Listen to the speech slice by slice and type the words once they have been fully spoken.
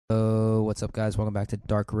Oh, what's up, guys? Welcome back to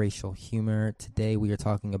Dark Racial Humor. Today we are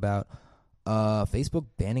talking about Facebook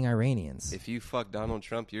banning Iranians If you fuck Donald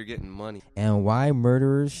Trump, you're getting money. and why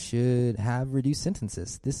murderers should have reduced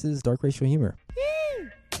sentences. This is Dark Racial Humor.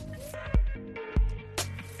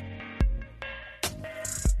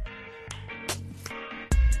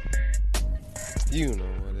 You know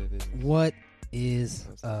what it is. What is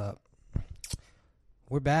up?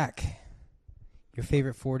 We're back. Your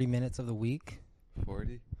favorite 40 minutes of the week.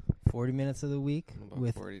 40? 40 minutes of the week About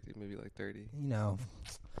with, 40, maybe like 30.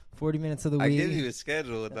 40 minutes of the I week. give you a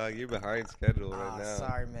schedule, dog. You're behind schedule right now.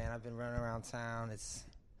 Sorry, man. I've been running around town. It's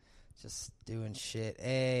just doing shit.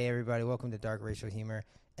 Hey, everybody. Welcome to Dark Racial Humor,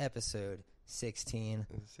 episode 16.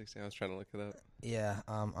 16, I was trying to look it up. Yeah,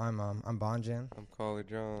 I'm Bonjan. I'm Caller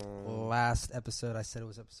John. Last episode, I said it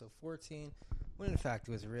was episode 14, when in fact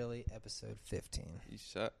it was really episode 15. You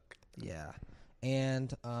suck. Yeah,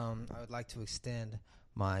 and I would like to extend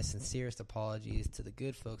my sincerest apologies to the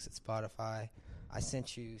good folks at Spotify. I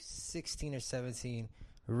sent you 16 or 17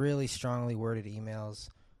 really strongly worded emails.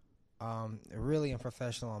 Really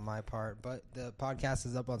unprofessional on my part, but the podcast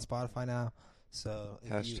is up on Spotify now. So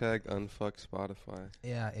Hashtag unfuck Spotify.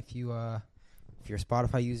 Yeah, if you're a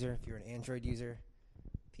Spotify user, if you're an Android user,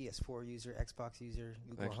 PS4 user, Xbox user,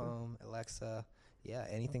 Google Home, Alexa, yeah,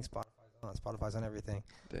 anything Spotify's on. Spotify's on everything.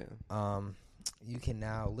 Damn. You can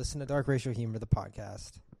now listen to Dark Racial Humor, the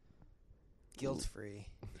podcast, guilt-free,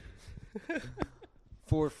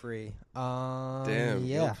 for free. Damn.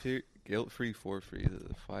 Yeah. Guilt-free for free is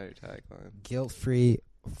a fire tagline. Guilt-free,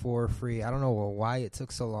 for free. I don't know why it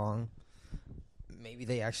took so long. Maybe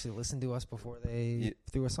they actually listened to us before they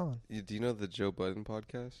threw us on. Do you know the Joe Budden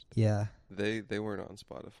podcast? Yeah. They weren't on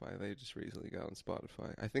Spotify. They just recently got on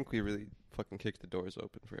Spotify. I think we really fucking kicked the doors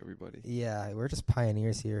open for everybody. Yeah, we're just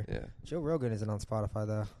pioneers here. Yeah. Joe Rogan isn't on Spotify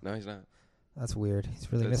though. No, he's not. That's weird. He's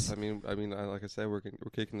really missing. I mean, like I said, we're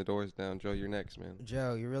kicking the doors down. Joe, you're next, man.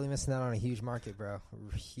 Joe, you're really missing out on a huge market, bro.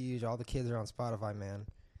 Huge. All the kids are on Spotify, man.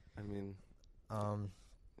 I mean,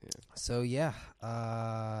 yeah. So yeah.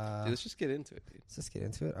 Dude, let's just get into it, dude. Let's just get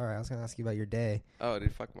into it. All right. I was gonna ask you about your day. Oh,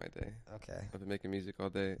 dude, fuck my day. Okay. I've been making music all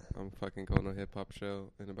day. I'm fucking going to a hip hop show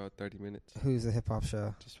in about 30 minutes. Who's the hip hop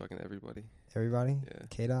show? Just fucking everybody. Everybody? Yeah.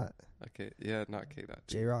 K Dot. Okay. Yeah, not K Dot.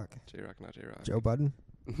 J Rock. J Rock, not J Rock. Joe Budden.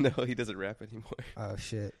 No, he doesn't rap anymore. Oh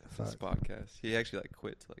shit. Fuck. His podcast. He actually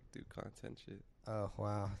quit to do content shit. Oh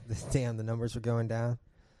wow. Damn, the numbers were going down.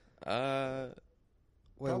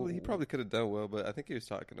 He probably could have done well, but I think he was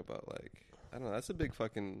talking about I don't know. That's a big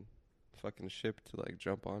fucking ship to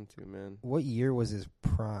jump onto, man. What year was his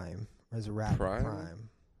prime? His rap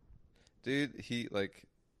prime? Dude,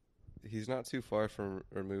 he's not too far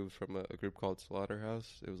removed from a group called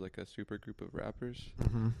Slaughterhouse. It was a super group of rappers.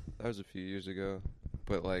 Mm-hmm. That was a few years ago,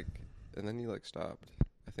 but and then he stopped.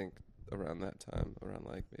 I think around that time, around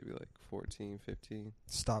maybe 14, 15.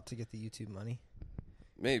 Stopped to get the YouTube money.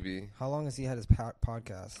 Maybe. How long has he had his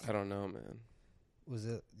podcast? I don't know, man.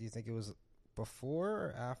 Do you think it was before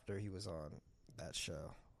or after he was on that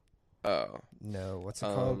show? Oh. No, what's it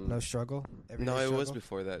called? No Struggle? No, it was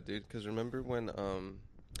before that, dude. Because remember when,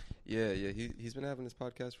 he's been having this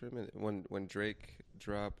podcast for a minute. When Drake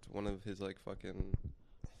dropped one of his,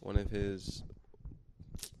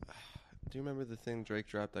 do you remember the thing Drake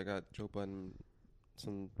dropped that got Joe Budden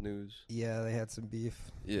some news? Yeah, they had some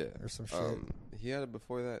beef. Yeah. Or some shit. He had it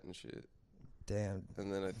before that and shit. Damn.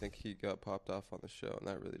 And then I think he got popped off on the show, and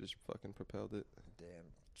that really just fucking propelled it. Damn,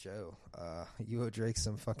 Joe. You owe Drake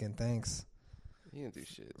some fucking thanks. He didn't do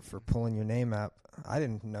shit. For pulling your name out. I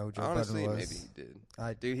didn't know Joe Honestly, Budden was. Maybe he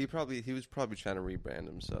did. He was probably trying to rebrand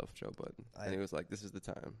himself, Joe Budden. And he was like, this is the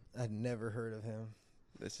time. I'd never heard of him.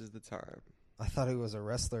 This is the time. I thought he was a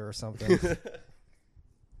wrestler or something.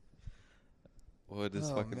 What would his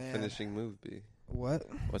finishing move be? What?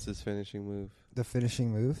 What's his finishing move? The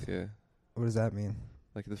finishing move? Yeah. What does that mean?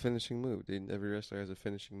 The finishing move, dude. Every wrestler has a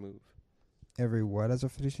finishing move. Every what has a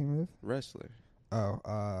finishing move? Wrestler.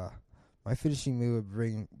 Oh, my finishing move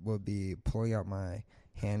would be pulling out my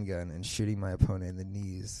handgun and shooting my opponent in the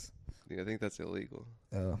knees. Dude, I think that's illegal.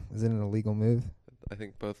 Oh, is it an illegal move? I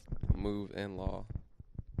think both move and law.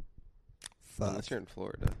 Fuck. Unless you're in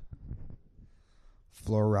Florida.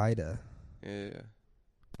 Florida. Yeah.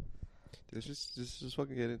 Dude, let's just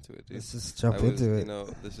fucking get into it, dude. Let's just jump into it.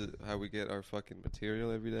 This is how we get our fucking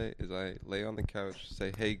material every day, is I lay on the couch,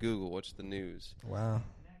 say, hey, Google, what's the news? Wow.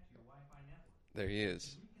 There he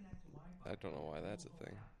is. I don't know why that's a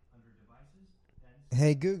thing.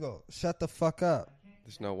 Hey, Google, shut the fuck up.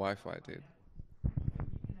 There's no Wi-Fi, dude.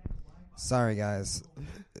 Sorry, guys.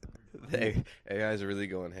 AIs are really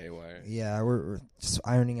going haywire. Yeah, we're just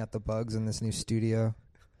ironing out the bugs in this new studio.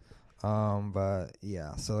 But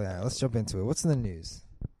yeah, so yeah, let's jump into it. What's in the news?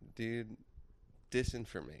 Dude,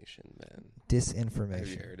 disinformation, man. Disinformation. Have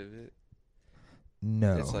you heard of it?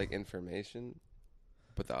 No. It's like information,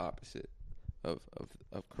 but the opposite of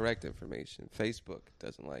correct information. Facebook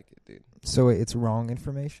doesn't like it, dude. So it's wrong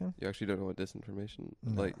information? You actually don't know what disinformation?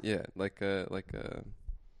 No. Like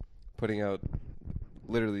putting out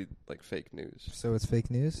literally like fake news. So it's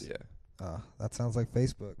fake news? Yeah. Oh, that sounds like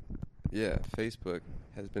Facebook. Yeah, Facebook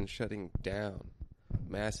has been shutting down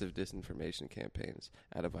massive disinformation campaigns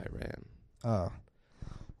out of Iran. Oh.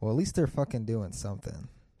 Well, at least they're fucking doing something.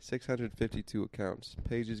 652 accounts,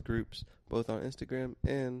 pages, groups, both on Instagram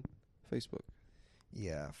and Facebook.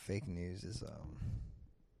 Yeah, fake news is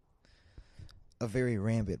a very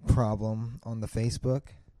rampant problem on the Facebook.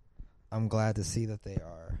 I'm glad to see that they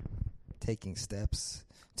are taking steps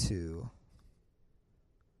to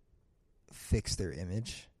fix their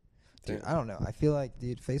image. Dude, I don't know. I feel like,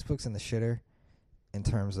 dude, Facebook's in the shitter in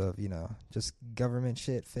terms of, you know, just government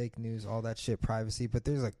shit, fake news, all that shit, privacy. But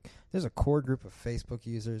there's a core group of Facebook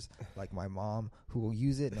users, like my mom, who will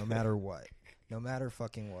use it no matter what. No matter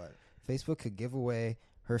fucking what. Facebook could give away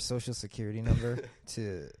her social security number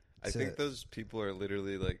to I think those people are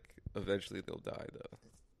literally like, eventually they'll die, though.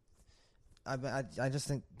 I just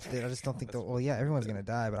don't think they'll. Well, yeah, everyone's gonna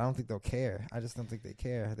die, but I don't think they'll care. I just don't think they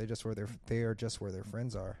care. They are just where their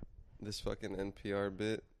friends are. This fucking NPR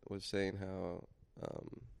bit was saying how,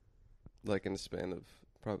 like in the span of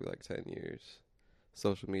probably like 10 years,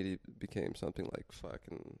 social media became something like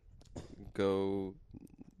fucking go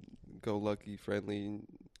lucky, friendly,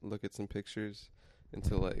 look at some pictures,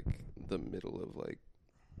 until like the middle of like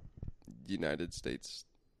United States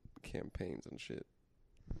campaigns and shit.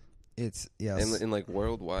 It's yes, and like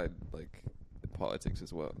worldwide like politics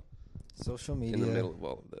as well. Social media in the middle of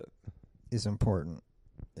all of that is important.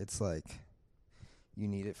 It's like you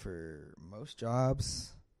need it for most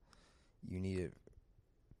jobs. You need it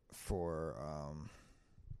for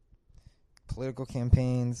political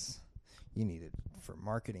campaigns. You need it for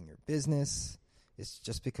marketing your business. It's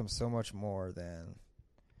just become so much more than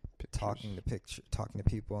talking to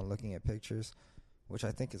people and looking at pictures, which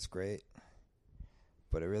I think is great.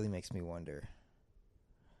 But it really makes me wonder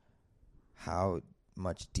how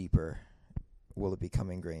much deeper will it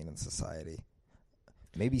become ingrained in society?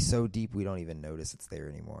 Maybe so deep we don't even notice it's there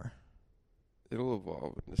anymore. It'll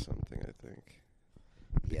evolve into something, I think.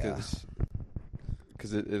 Yeah.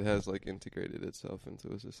 Because it has like integrated itself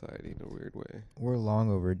into a society in a weird way. We're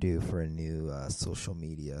long overdue for a new social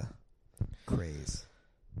media craze.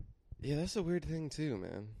 Yeah, that's a weird thing too,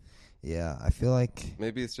 man. Yeah, I feel like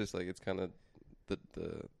maybe it's just like it's kind of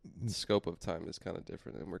the scope of time is kind of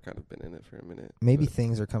different, and we're kind of been in it for a minute. Maybe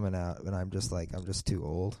things are coming out, and I'm just too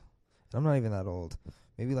old. And I'm not even that old.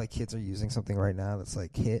 Maybe like kids are using something right now that's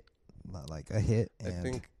like not like a hit. And I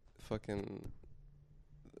think fucking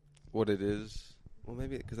what it is. Well,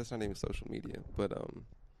 maybe because that's not even social media, but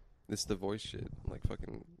it's the voice shit. Like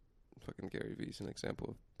fucking Gary Vee's an example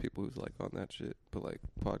of people who's like on that shit, but like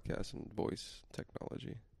podcasts and voice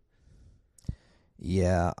technology.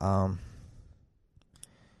 Yeah.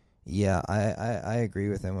 Yeah, I agree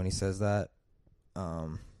with him when he says that.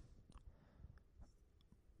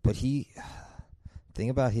 But thing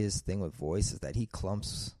about his thing with voice is that he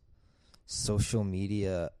clumps social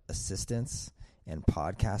media assistance and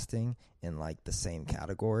podcasting in like the same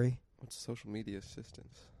category. What's social media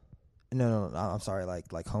assistance? No, I'm sorry.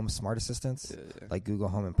 Like home smart assistants, yeah. Like Google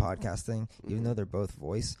Home and podcasting. Mm-hmm. Even though they're both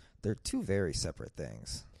voice, they're two very separate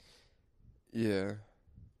things. Yeah,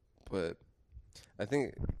 but I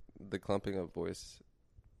think the clumping of voice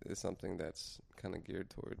is something that's kind of geared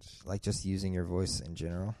towards like just using your voice in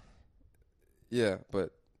general. Yeah,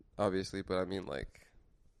 but obviously, but I mean like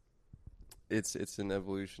it's an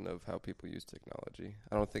evolution of how people use technology.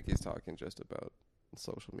 I don't think he's talking just about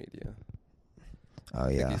social media. Oh, I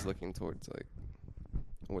yeah. think he's looking towards like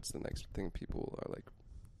what's the next thing people are like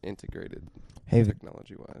integrated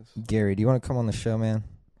technology wise. Gary, do you want to come on the show, man?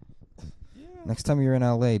 Yeah. Next time you're in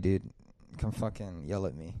LA, dude, come fucking yell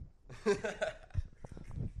at me.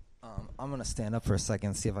 I'm gonna stand up for a second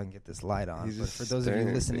and see if I can get this light on. But for those of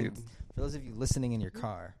you listening in your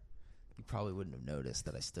car, you probably wouldn't have noticed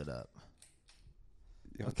that I stood up.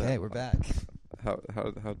 Okay, we're back. How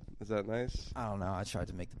is that nice? I don't know. I tried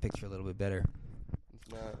to make the picture a little bit better.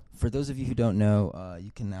 It's not. For those of you who don't know,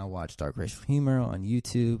 you can now watch Dark Racial Humor on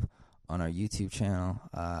YouTube, on our YouTube channel.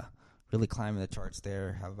 Really climbing the charts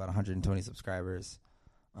there. Have about 120 subscribers.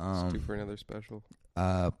 It's due for another special.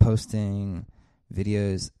 Posting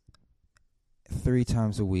videos 3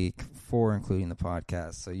 times a week, 4 including the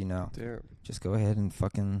podcast. So, Damn. just go ahead and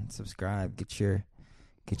fucking subscribe. Get your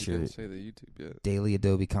Get You your didn't say the YouTube yet. daily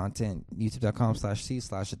Adobe content.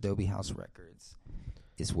 YouTube.com/C/Adobe House Records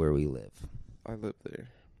is where we live. I live there.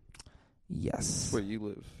 Yes. Where you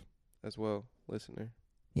live as well, listener.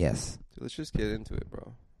 Yes. So let's just get into it,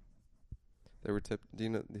 bro. There were have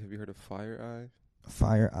you heard of FireEye?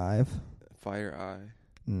 Fire Ive? FireEye,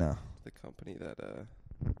 No. the company that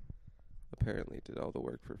apparently did all the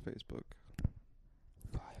work for Facebook.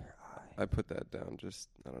 Fire Eye. I put that down just,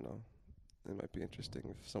 I don't know. It might be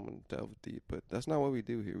interesting if someone delved deep, but that's not what we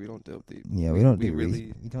do here. We don't delve deep. Yeah, we don't do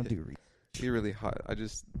really. we don't do research. Be really hot. I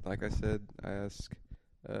just, like I said, I ask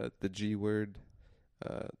the G word.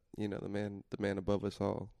 The man above us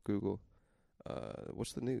all, Google.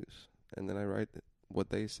 What's the news? And then I write what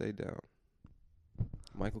they say down.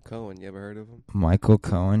 Michael Cohen, you ever heard of him? Michael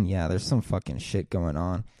Cohen, yeah, there's some fucking shit going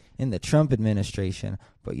on in the Trump administration.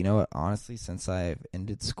 But you know what? Honestly, since I've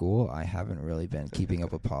ended school, I haven't really been keeping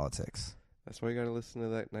up with politics. That's why you gotta listen to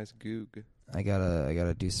that nice goog. I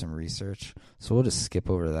gotta do some research. So we'll just skip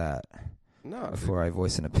over that before I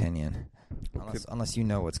voice an opinion. Unless you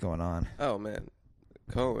know what's going on. Oh man,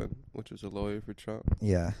 Cohen, which was a lawyer for Trump.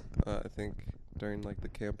 Yeah. I think during like the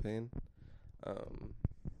campaign,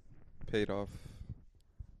 paid off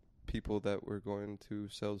people that were going to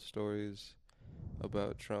sell stories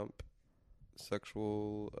about Trump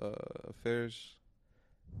sexual affairs,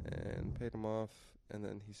 and paid them off. And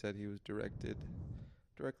then he said he was directly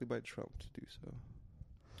by Trump to do so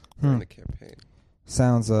during the campaign.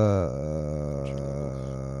 Sounds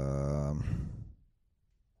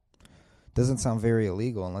doesn't sound very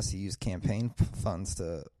illegal unless you use campaign funds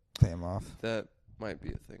to pay him off. That might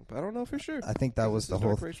be a thing, but I don't know for sure. I think that was the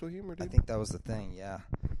whole racial humor, dude. I think that was the thing. Yeah,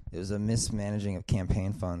 it was a mismanaging of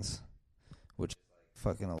campaign funds, which is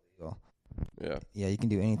fucking illegal. Yeah. Yeah, you can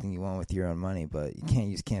do anything you want with your own money, but you can't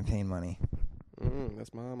use campaign money.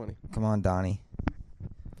 That's my money. Come on, Donnie.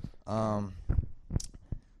 So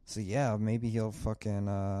yeah, maybe he'll fucking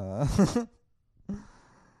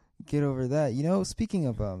get over that. You know, speaking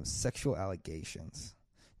of sexual allegations,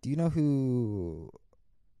 do you know who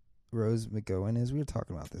Rose McGowan is? We were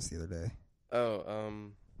talking about this the other day. Oh,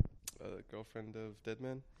 girlfriend of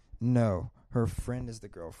Deadman? No, her friend is the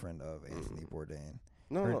girlfriend of Anthony Bourdain.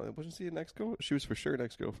 No, wasn't she an ex-girl? She was for sure an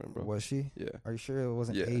ex-girlfriend, bro. Was she? Yeah. Are you sure it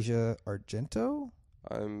wasn't Yeah. Asia Argento?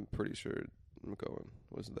 I'm pretty sure McGowan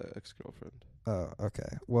was the ex-girlfriend. Oh,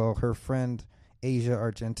 okay. Well, her friend Asia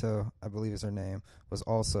Argento, I believe is her name, was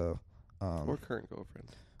also or current girlfriend.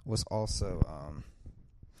 Was also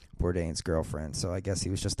Bourdain's girlfriend. So I guess he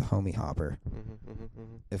was just a homie hopper.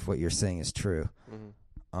 If what you're saying is true.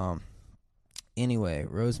 Anyway,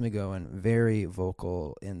 Rose McGowan, very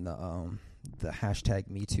vocal in the hashtag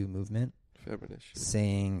 #MeToo movement, feminist,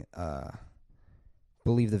 saying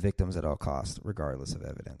believe the victims at all costs, regardless of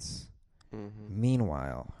evidence.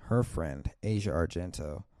 Meanwhile, her friend Asia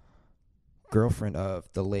Argento, girlfriend of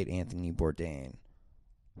the late Anthony Bourdain,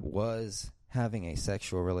 was having a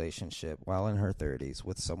sexual relationship while in her 30s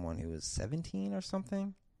with someone who was 17 or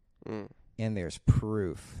something. And there's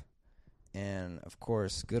proof. And, of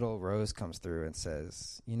course, good old Rose comes through and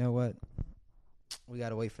says, you know what? We got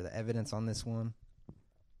to wait for the evidence on this one.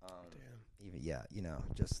 Even, yeah, you know,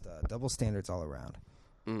 just double standards all around.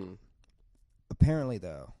 Apparently,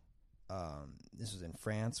 though, this was in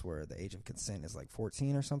France where the age of consent is like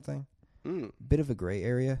 14 or something. Bit of a gray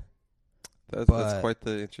area. That's quite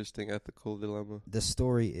the interesting ethical dilemma. The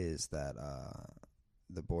story is that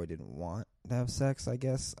the boy didn't want to have sex, I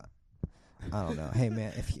guess. I don't know. Hey,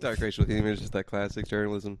 man. Dark racial humor is just that classic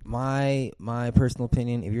journalism. My personal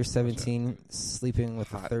opinion, if you're 17 sleeping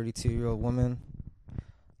with a 32-year-old woman,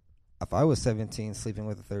 if I was 17 sleeping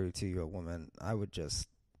with a 32-year-old woman, I would just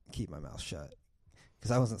keep my mouth shut. Because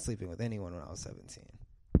I wasn't sleeping with anyone when I was 17.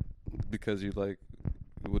 Because you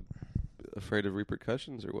would afraid of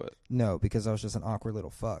repercussions or what? No, because I was just an awkward little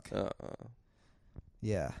fuck.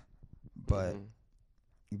 Yeah. But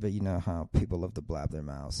you know how people love to blab their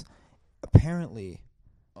mouths. Apparently,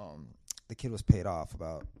 the kid was paid off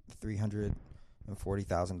about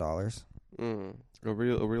 $340,000. A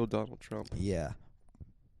real Donald Trump. Yeah.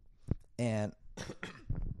 And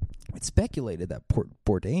it's speculated that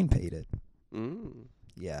Bourdain paid it.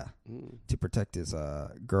 Yeah. To protect his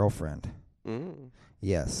girlfriend.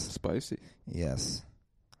 Yes. Spicy. Yes.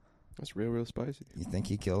 That's real spicy. You think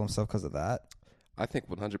he killed himself because of that? I think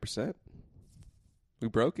 100%. We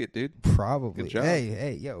broke it, dude. Probably. Good job.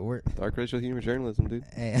 Hey, yo, we're dark racial humor journalism, dude.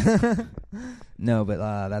 Hey. No, but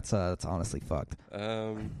that's honestly fucked.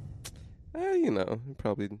 You know, it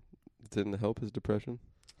probably didn't help his depression,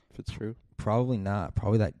 if it's true. Probably not.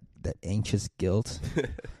 Probably that anxious guilt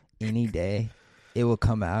any day. it will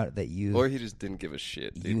come out that Or he just didn't give a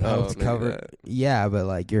shit, dude. you helped maybe cover. that. Yeah, but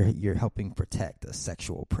like you're helping protect a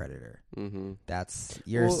sexual predator. Mm-hmm.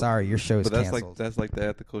 You're Well, sorry, your show's But canceled. that's like the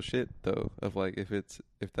ethical shit though. Of like if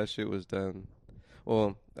that shit was done.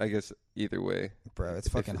 Well, I guess either way. Bro, it's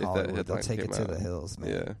if fucking that Hollywood. They'll headline take it came to out. the hills, man.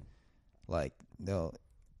 Yeah. Like they'll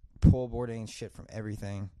pull Bourdain shit from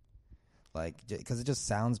everything. Like, because it just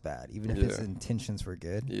sounds bad. Even if his Yeah. intentions were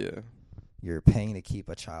good, Yeah. you're paying to keep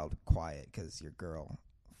a child quiet because your girl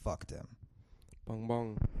fucked him. Bong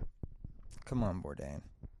bong. Come on, Bourdain.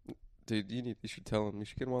 Dude, you should tell him. You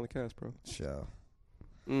should get him on the cast, bro. Show.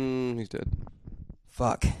 He's dead.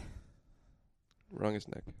 Fuck. Wrung his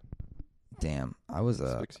neck. Damn. I was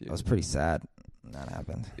Asphyxiated. pretty sad when that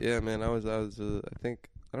happened. Yeah, man. I think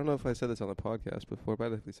I don't know if I said this on the podcast before, but I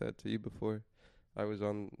definitely said it to you before. I was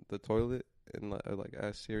on the toilet and I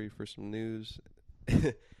asked Siri for some news,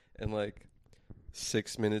 and like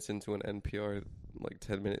 6 minutes into an NPR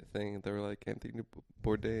 10-minute thing, they were like, Anthony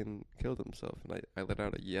Bourdain killed himself, and I let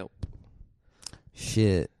out a yelp.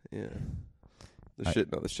 Shit. Yeah. The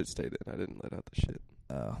shit stayed in. I didn't let out the shit.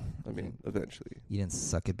 Oh. I mean, eventually. You didn't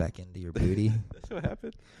suck it back into your booty? That's what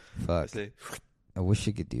happened. Fuck. Say, I wish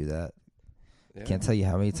you could do that. yeah. Can't tell you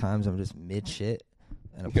how many times I'm just mid shit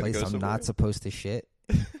in a You gotta place go I'm somewhere. not supposed to shit,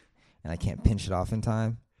 and I can't pinch it off in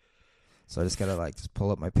time. So I just gotta just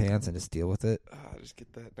pull up my pants and just deal with it. Just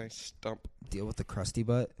get that nice stump. Deal with the crusty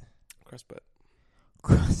butt. Crust butt.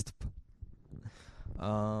 Crust.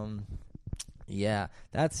 Yeah,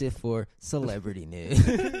 that's it for celebrity news.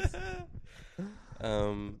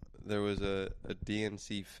 There was a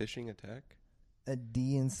DNC phishing attack. A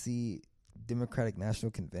DNC Democratic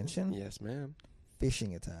National Convention Yes, ma'am.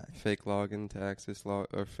 phishing attack. Fake login to access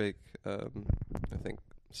or fake, I think,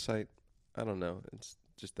 site. I don't know. It's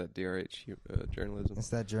just that DRH journalism. It's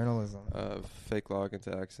that journalism. Fake login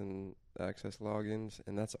to access logins,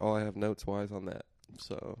 and that's all I have notes-wise on that.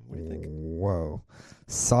 So, what do you think? Whoa.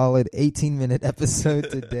 Solid 18-minute episode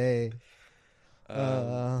today.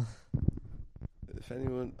 If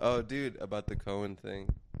anyone... Oh, dude, about the Cohen thing.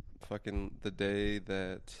 Fucking the day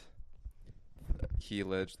that he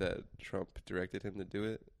alleged that Trump directed him to do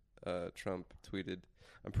it, Trump tweeted...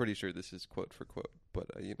 I'm pretty sure this is quote for quote, but,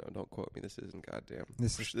 don't quote me. This isn't goddamn...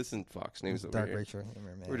 This isn't Fox News over Dark here. Rachel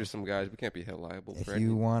Humor, man. We're just some guys. We can't be held liable If for you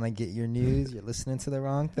anything. want to get your news, you're listening to the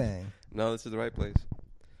wrong thing. No, this is the right place.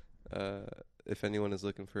 If anyone is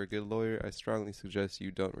looking for a good lawyer, I strongly suggest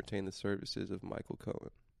you don't retain the services of Michael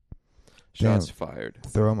Cohen. Shots fired.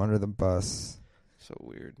 Throw him under the bus. So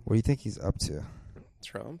weird. What do you think he's up to?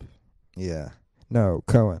 Trump? Yeah. No,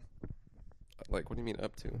 Cohen. What do you mean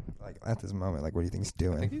up to? At this moment, what do you think he's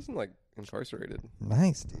I think doing? he's incarcerated.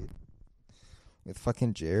 Nice, dude. With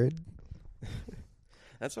fucking Jared?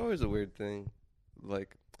 That's always a weird thing.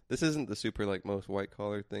 This isn't the super, most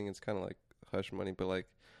white-collar thing. It's kind of hush money, but,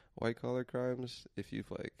 white-collar crimes, if you've,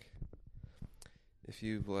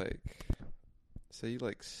 say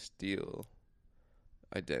you, steal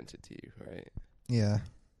identity, right? Yeah.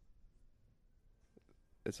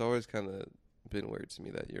 It's always kind of been weird to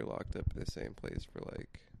me that you're locked up in the same place for,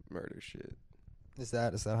 murder shit. Is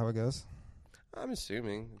that how it goes? I'm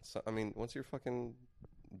assuming. Once you're fucking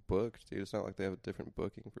booked, dude, it's not like they have a different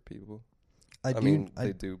booking for people.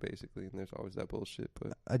 They do, basically, and there's always that bullshit,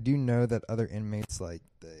 but... I do know that other inmates,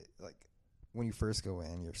 when you first go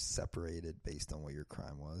in, you're separated based on what your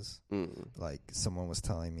crime was. Someone was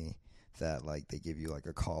telling me that, they give you,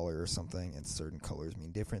 a collar or something, and certain colors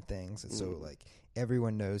mean different things. And so,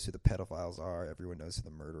 everyone knows who the pedophiles are, everyone knows who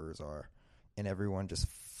the murderers are, and everyone just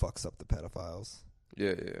fucks up the pedophiles.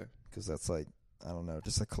 Yeah. Because that's, I don't know,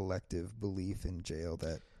 just a collective belief in jail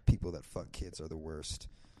that people that fuck kids are the worst.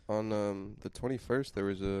 On the 21st, there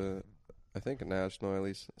was I think a national, at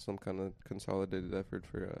least some kind of consolidated effort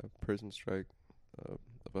for a prison strike, of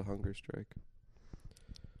a hunger strike.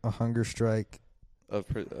 A hunger strike? Of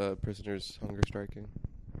prisoners hunger striking.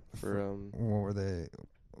 For What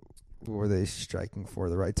were they striking for?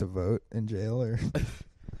 The right to vote in jail or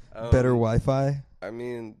better Wi-Fi?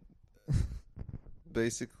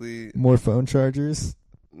 Basically... More phone chargers?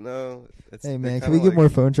 No. Hey, man, can we get more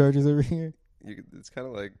phone chargers over here? It's kind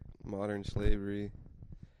of like modern slavery.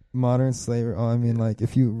 Modern slavery? Oh,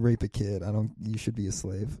 if you rape a kid, you should be a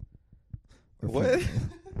slave. What?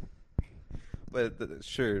 But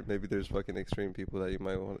sure, maybe there's fucking extreme people that you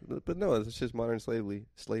might want. But no, it's just modern slavery,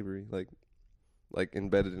 like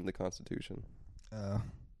embedded in the Constitution.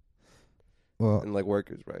 Well, and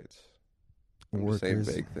workers' rights. I'm just saying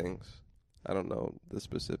workers. vague things. I don't know the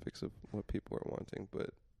specifics of what people are wanting,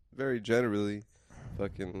 but very generally,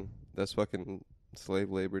 that's fucking slave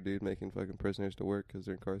labor, dude, making fucking prisoners to work because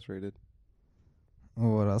they're incarcerated.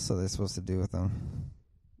 Well, what else are they supposed to do with them?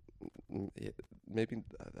 Maybe,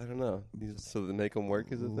 I don't know. So to make them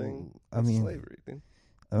work is a thing? I mean, slavery, dude.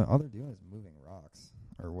 All they're doing is moving rocks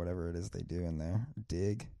or whatever it is they do in there.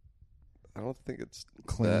 Dig. I don't think it's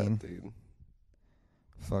clean. that, dude.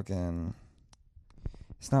 Fucking.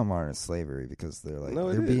 It's not modern slavery because they're like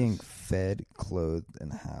No, they're being fed, clothed,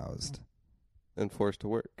 and housed. And forced to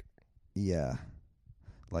work. Yeah.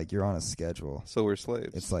 Like you're on a schedule. So we're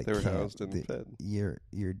slaves. It's like they were housed and fed. You're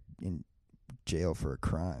in jail for a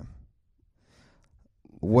crime.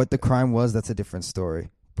 What the crime was, that's a different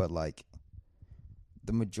story. But like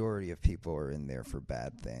the majority of people are in there for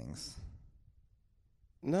bad things.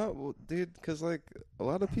 No, well, dude, because, like, a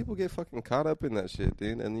lot of people get fucking caught up in that shit,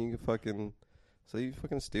 dude. And then you fucking... So you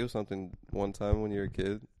fucking steal something one time when you're a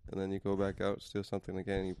kid, and then you go back out, steal something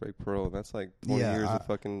again, and you break parole. And that's, like, 20 years of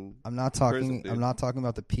fucking I'm not talking... prison, I'm not talking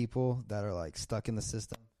about the people that are, like, stuck in the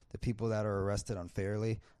system. The people that are arrested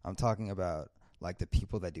unfairly. I'm talking about, like, the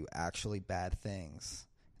people that do actually bad things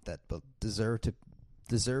that deserve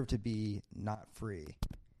to be not free.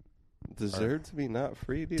 Deserve to be not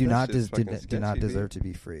free, dude? Do not deserve to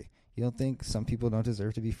be free. You don't think some people don't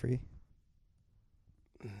deserve to be free?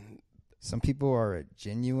 Some people are a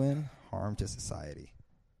genuine harm to society.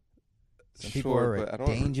 Some people are a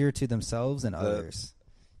danger to themselves and others.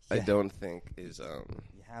 I don't think is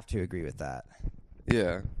You have to agree with that.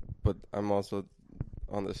 Yeah, but I'm also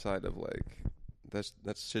on the side of like that's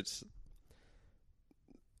shit's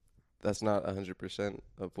that's not 100%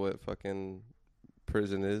 of what fucking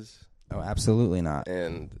prison is. Oh, absolutely not.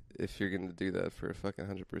 And if you're gonna do that for a fucking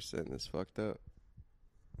 100%, it's fucked up.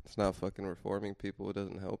 It's not fucking reforming people. It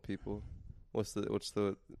doesn't help people. What's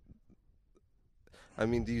the? I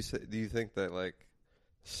mean, do you think that like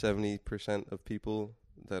 70% of people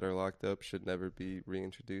that are locked up should never be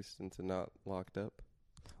reintroduced into not locked up?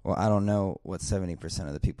 Well, I don't know what 70%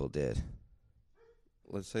 of the people did.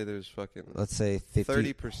 Let's say there's fucking... Let's say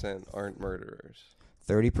 30% aren't murderers.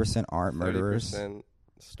 30% aren't murderers. 30%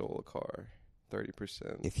 stole a car.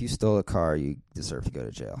 30%... If you stole a car, you deserve to go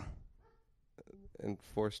to jail. And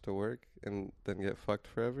forced to work and then get fucked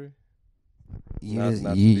forever? Not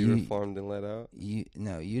to be reformed and let out?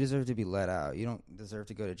 No, you deserve to be let out. You don't deserve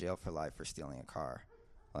to go to jail for life for stealing a car.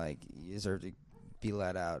 Like, you deserve to be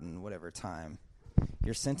let out in whatever time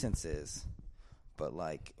your sentence is. But,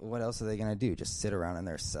 like, what else are they going to do? Just sit around in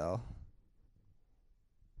their cell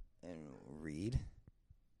and read?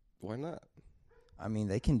 Why not? I mean,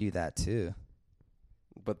 they can do that, too.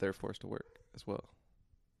 But they're forced to work as well.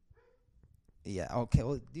 Yeah, okay.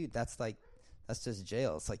 Well, dude, that's just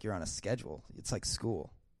jail. It's like you're on a schedule. It's like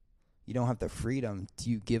school. You don't have the freedom.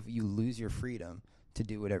 You lose your freedom to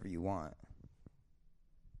do whatever you want.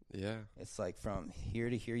 Yeah. It's like from here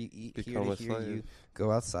to here you eat, become here to here slave. you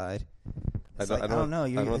go outside. I don't know.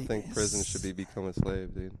 I don't think prison should be become a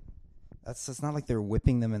slave, dude. It's not like they're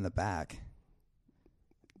whipping them in the back.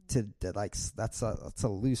 That's a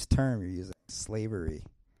loose term you're using. Slavery.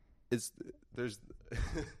 There's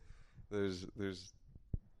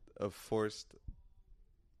a forced.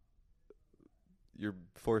 You're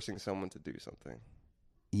forcing someone to do something.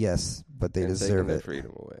 Yes, but they deserve their it.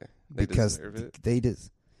 Freedom away. They deserve it.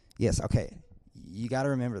 Yes, okay. You got to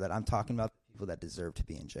remember that I'm talking about people that deserve to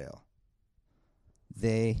be in jail.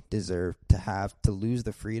 They deserve to lose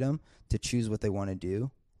the freedom to choose what they want to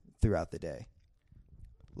do throughout the day.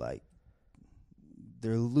 Like,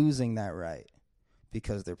 they're losing that right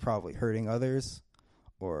because they're probably hurting others,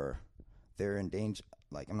 or they're in danger.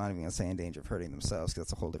 Like, I'm not even going to say in danger of hurting themselves because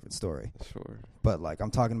that's a whole different story. Sure. But, like,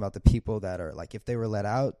 I'm talking about the people that are, like, if they were let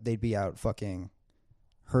out, they'd be out fucking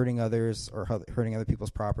hurting others or hurting other people's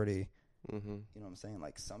property. Mm-hmm. You know what I'm saying?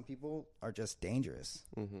 Like, some people are just dangerous.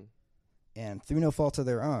 Mm-hmm. And through no fault of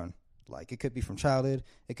their own. Like, it could be from childhood.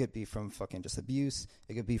 It could be from fucking just abuse.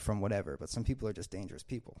 It could be from whatever. But some people are just dangerous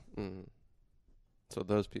people. Mm-hmm. So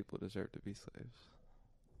those people deserve to be slaves.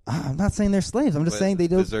 I'm not saying they're slaves. I'm just saying they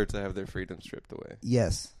deserve to have their freedom stripped away.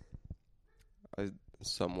 Yes. I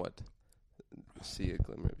somewhat see a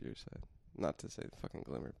glimmer of your side. Not to say fucking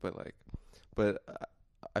glimmer, but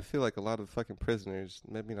I feel like a lot of fucking prisoners,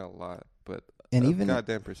 maybe not a lot, but even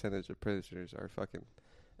goddamn percentage of prisoners are fucking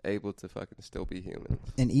able to fucking still be human.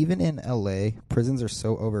 And even in LA, prisons are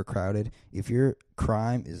so overcrowded. If your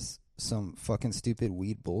crime is some fucking stupid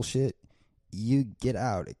weed bullshit, you get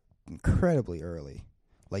out incredibly early.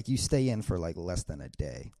 Like, you stay in for, like, less than a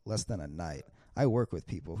day, less than a night. I work with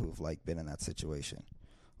people who've, like, been in that situation.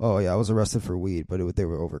 Oh, yeah, I was arrested for weed, but they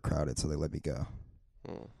were overcrowded, so they let me go.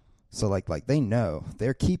 So, like they know.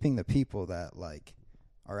 They're keeping the people that, like,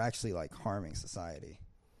 are actually, like, harming society.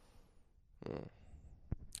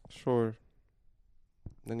 Sure.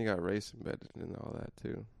 Then you got race embedded in all that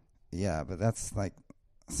too. Yeah, but it's like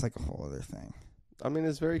a whole other thing. I mean,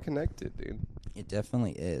 it's very connected, dude. It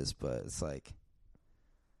definitely is, but it's like,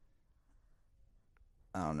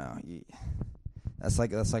 I don't know. That's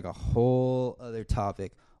like a whole other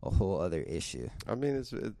topic, a whole other issue. I mean,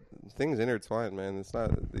 things intertwine, man. It's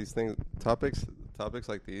not these things. Topics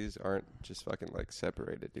like these aren't just fucking like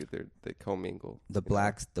separated, dude. They commingle. The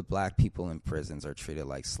black people in prisons are treated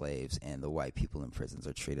like slaves, and the white people in prisons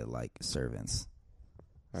are treated like servants.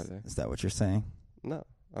 Are they? Is that what you're saying? No,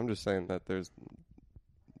 I'm just saying that there's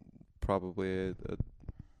probably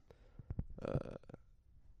a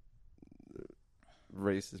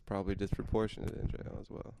race is probably disproportionate in jail as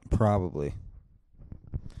well. Probably.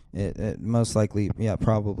 It most likely, yeah,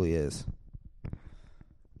 probably is.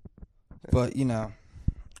 But, you know,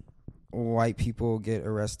 white people get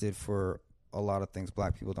arrested for a lot of things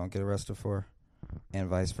black people don't get arrested for, and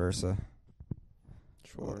vice versa.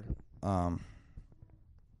 Sure.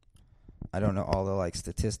 I don't know all the like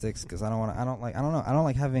statistics because I don't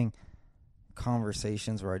like having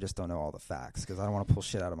conversations where I just don't know all the facts because I don't want to pull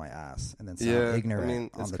shit out of my ass and then sound ignorant. I mean,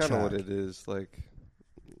 on it's the kind of track. what it is, like.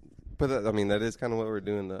 But I mean, that is kind of what we're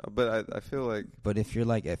doing though. But I feel like. But if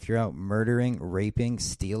you're out murdering, raping,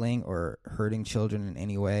 stealing, or hurting children in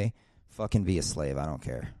any way, fucking be a slave. I don't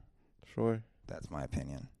care. Sure. That's my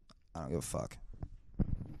opinion. I don't give a fuck.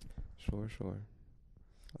 Sure.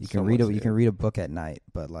 You can read a book at night,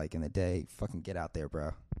 but like in the day, fucking get out there,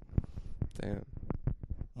 bro. Damn.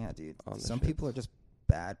 Yeah, dude. On the Some shits. people are just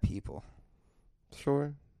bad people.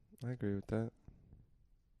 Sure. I agree with that.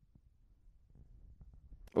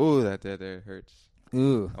 Ooh, that dead air hurts.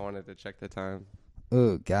 Ooh. I wanted to check the time.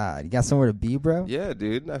 Oh, God. You got somewhere to be, bro? Yeah,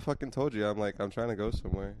 dude. I fucking told you. I'm trying to go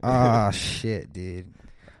somewhere. Oh, shit, dude.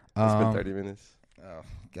 It's been 30 minutes. Oh,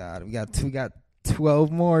 God. We got 12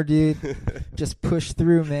 more, dude. Just push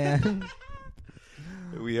through, man.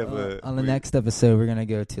 We have on the next episode, we're going to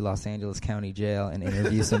go to Los Angeles County Jail and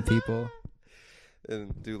interview some people.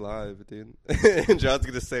 And do live, dude. And John's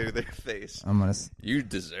going to say to their face, you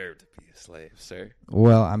deserve to be a slave, sir.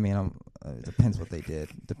 Well, I mean, it depends what they did.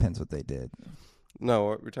 No,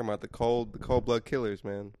 we're talking about the cold blood killers,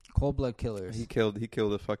 man. Cold blood killers. She killed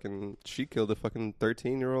a fucking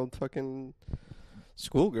 13-year-old fucking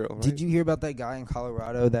schoolgirl, right? Did you hear about that guy in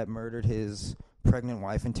Colorado that murdered his pregnant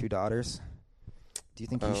wife and 2 daughters? Do you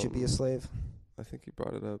think he should be a slave? I think he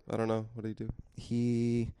brought it up. I don't know. What did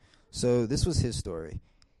he do? So this was his story.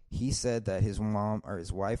 He said that his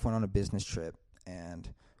wife went on a business trip, and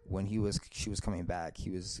when she was coming back,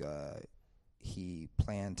 he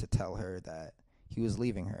planned to tell her that he was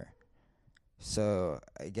leaving her. So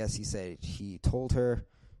I guess he said he told her,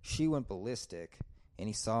 she went ballistic, and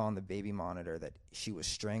he saw on the baby monitor that she was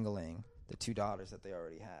strangling the 2 daughters that they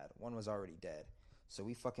already had. One was already dead. So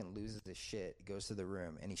he fucking loses his shit, goes to the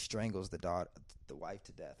room, and he strangles the wife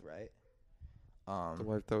to death, right? The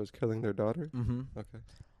wife that was killing their daughter? Mm-hmm. Okay.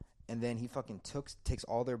 And then he fucking takes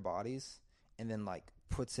all their bodies and then, like,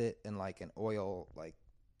 puts it in, like, an oil, like,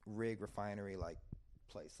 rig refinery, like,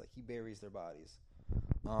 place. Like, he buries their bodies.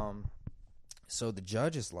 So the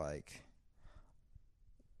judge is like,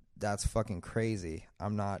 that's fucking crazy.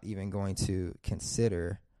 I'm not even going to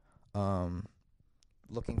consider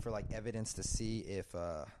looking for, like, evidence to see if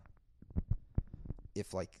the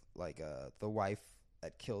wife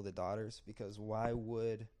that killed the daughters, because why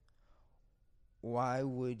would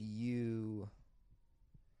you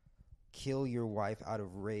kill your wife out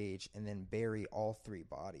of rage and then bury all 3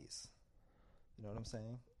 bodies? You know what I'm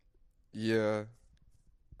saying? Yeah.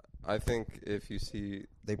 I think if you see...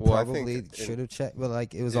 They probably should have checked, but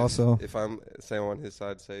like it was also... If I'm saying on his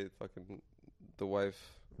side, say fucking the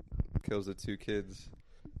wife kills the 2 kids,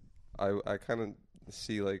 I kind of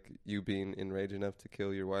see like you being enraged enough to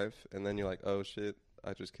kill your wife, and then you're like, oh shit,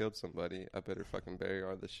 I just killed somebody. I better fucking bury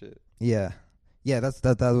all this shit. Yeah. Yeah,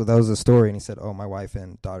 that was a story, and he said, oh, my wife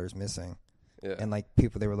and daughter's missing. Yeah. And like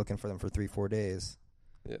people, they were looking for them for 3-4 days.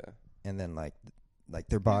 Yeah. And then like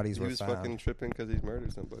their bodies were found. He was fucking tripping because he's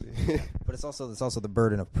murdered somebody. But it's also the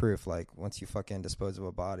burden of proof. Like once you fucking dispose of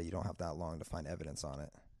a body, you don't have that long to find evidence on it.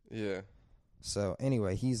 Yeah. So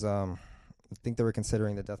anyway, he's I think they were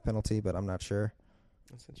considering the death penalty, but I'm not sure.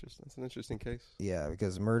 That's interesting. That's an interesting case. Yeah,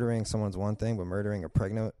 because murdering someone's one thing, but murdering a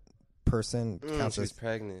pregnant person counts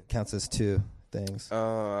as 2 things.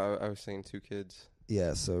 Oh, I was saying 2 kids.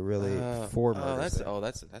 Yeah, so really 4 murders.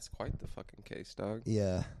 That's quite the fucking case, dog.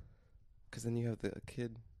 Yeah. Because then you have the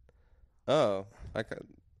kid. Oh,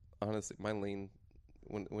 honestly, my lean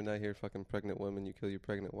when I hear fucking pregnant woman, you kill your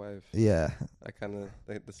pregnant wife. Yeah. I kind of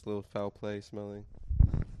like this little foul play smelling.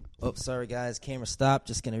 Oh, sorry guys, camera stopped.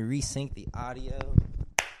 Just gonna resync the audio.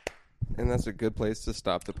 And that's a good place to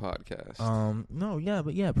stop the podcast. No, yeah,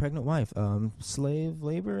 but yeah, pregnant wife. Slave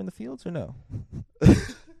labor in the fields or no?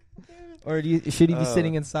 Or should he be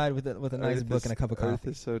sitting inside with a nice book and a cup of coffee? Earth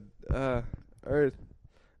is so Earth.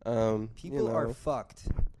 People are fucked.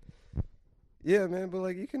 Yeah, man, but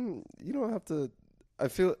like you don't have to. I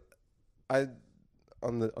feel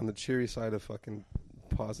on the cheery side of fucking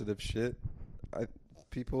positive shit. I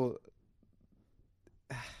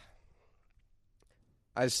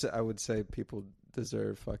would say people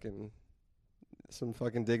deserve some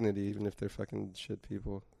fucking dignity, even if they're fucking shit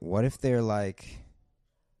people. What if they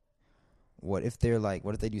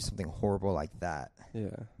do something horrible like that?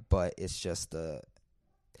 Yeah. But it's just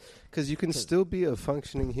because you can still be a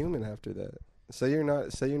functioning human after that. Say you're not a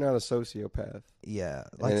sociopath. Yeah,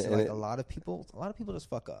 a lot of people just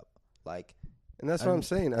fuck up. Like, and that's what I'm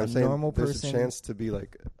saying. I'm saying normal there's person, a chance to be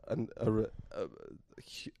like a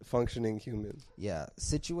functioning human. Yeah,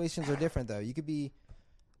 situations are different though. You could be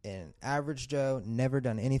an average Joe, never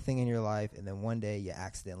done anything in your life, and then one day you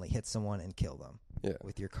accidentally hit someone and kill them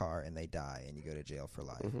with your car, and they die, and you go to jail for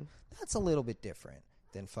life. Mm-hmm. That's a little bit different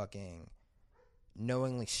than fucking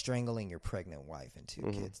knowingly strangling your pregnant wife and two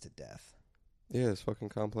kids to death. Yeah, it's fucking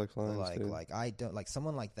complex lines.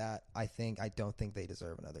 Someone like that. I don't think they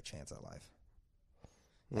deserve another chance at life.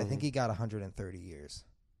 Mm-hmm. I think he got 130 years,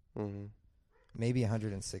 maybe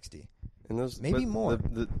 160, and those maybe more.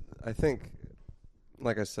 I think,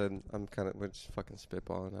 like I said, we're just fucking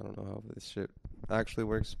spitballing. I don't know how this shit actually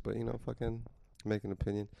works, but fucking make an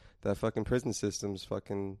opinion. That fucking prison systems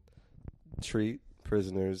fucking treat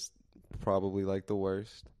prisoners probably like the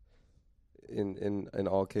worst in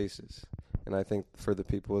all cases. And I think for the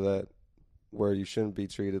people where you shouldn't be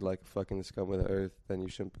treated like a fucking scum of the earth, then you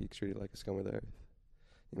shouldn't be treated like a scum of the earth.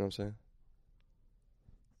 You know what I'm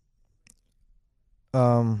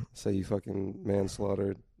saying? Say you fucking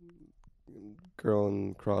manslaughtered girl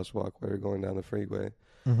in crosswalk while you're going down the freeway,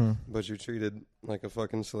 but you're treated like a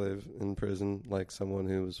fucking slave in prison, like someone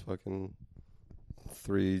who was fucking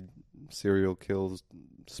 3 serial kills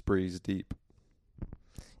sprees deep.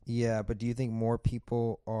 Yeah, but do you think more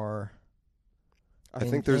people are? Do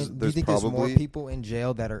you think there's more people in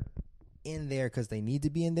jail that are in there because they need to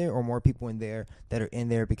be in there, or more people in there that are in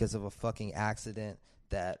there because of a fucking accident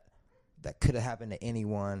that could have happened to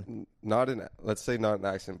anyone? Let's say not an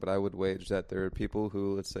accident, but I would wage that there are people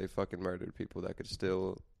who, let's say, fucking murdered people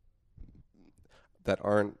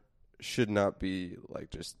should not be like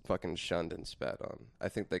just fucking shunned and spat on. I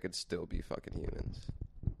think they could still be fucking humans,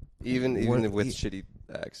 even with shitty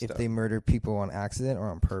acts. If they murder people on accident or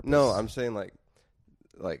on purpose? No, I'm saying like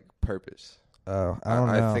purpose. Oh, I don't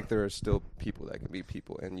know. I think there are still people that can be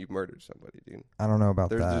people, and you murdered somebody, dude. I don't know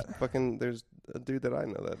about that. There's a dude that I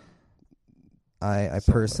know that. I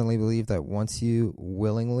personally believe that once you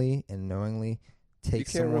willingly and knowingly take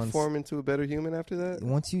someone's... You can't reform into a better human after that?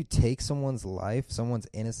 Once you take someone's life, someone's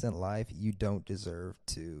innocent life, you don't deserve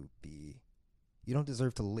to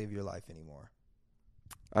live your life anymore.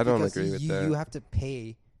 I don't agree with that. You have to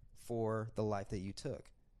pay for the life that you took.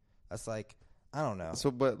 That's like... I don't know.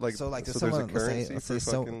 So there's a currency for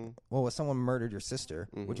fucking... Well, if someone murdered your sister,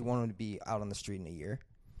 would you want them to be out on the street in a year?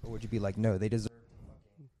 Or would you be like, no, they deserve to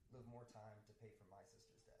fucking live more time to pay for my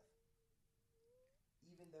sister's death?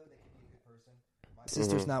 Even though they could be a good person, my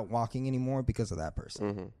sister's not walking anymore because of that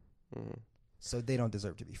person. So they don't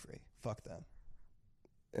deserve to be free. Fuck them.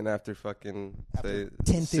 And after fucking, say,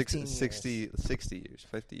 10, 15 60 years,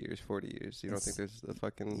 50 years, 40 years, you don't think there's a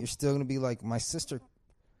fucking... You're still going to be like, my sister...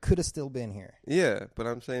 could have still been here. Yeah, but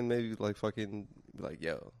I'm saying maybe like fucking like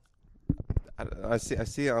yo, I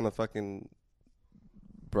see it on the fucking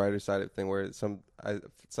brighter side of thing where something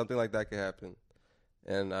like that could happen,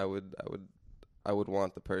 and I would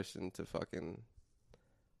want the person to fucking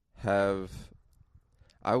have.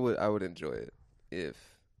 I would enjoy it if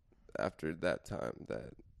after that time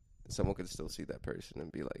that someone could still see that person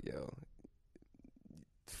and be like, yo,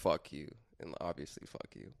 fuck you, and obviously fuck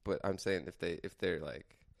you. But I'm saying if they're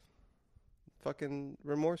like fucking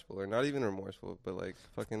remorseful, or not even remorseful, but like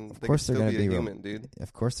fucking, of course they they're can gonna still be a human, dude.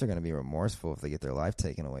 Of course they're gonna be remorseful if they get their life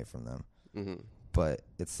taken away from them. But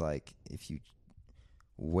it's like if you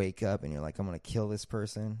wake up and you're like, I'm gonna kill this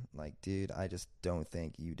person, like, dude, I just don't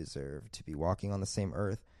think you deserve to be walking on the same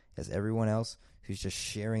earth as everyone else who's just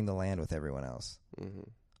sharing the land with everyone else.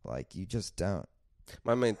 Like, you just don't.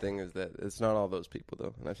 My main thing is that it's not all those people,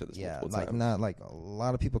 though, and I've said this multiple times. Not like a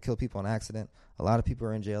lot of people kill people on accident. A lot of people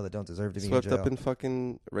are in jail that don't deserve to be in jail. Swept up in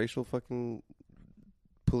fucking racial fucking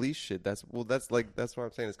police shit. That's what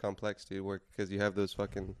I'm saying is complex, dude. Because you have those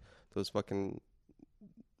fucking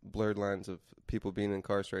blurred lines of people being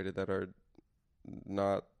incarcerated that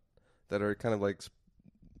that are kind of like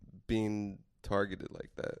being targeted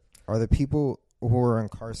like that. Are the people who are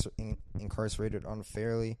incarcerated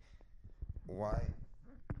unfairly? Why?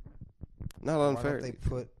 Not Why unfairly. don't they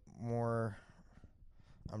put more?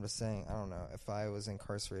 I'm just saying. I don't know. If I was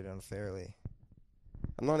incarcerated unfairly,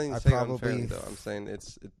 I'm not even I saying probably unfairly though. I'm saying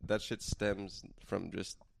that shit stems from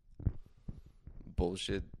just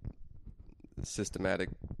bullshit, systematic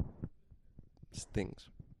things.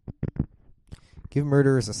 give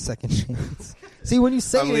murderers a second chance. See, when you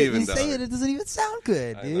say I'm it, leaving, you say dog. it doesn't even sound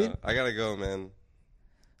good, I dude. know. I gotta go, man.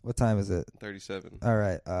 What time is it? 37. All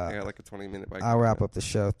right. I got like a 20-minute bike. I'll ride. wrap up the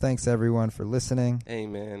show. Thanks everyone for listening. Hey,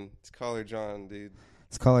 man, it's Caller John, dude.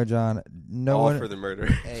 It's Caller John. No All one for the murder.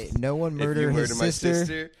 Hey, no one If murder you his murder my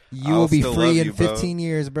sister. You I'll will be still free love in you, bro. 15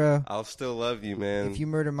 years, bro. I'll still love you, man. If you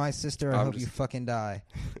murder my sister, I I'm hope you just- fucking die.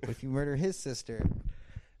 But if you murder his sister,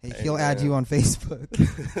 Hey, he'll add man. you on Facebook.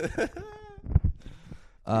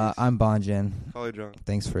 I'm Bonjen. Caller John.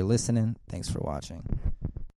 Thanks for listening. Thanks for watching.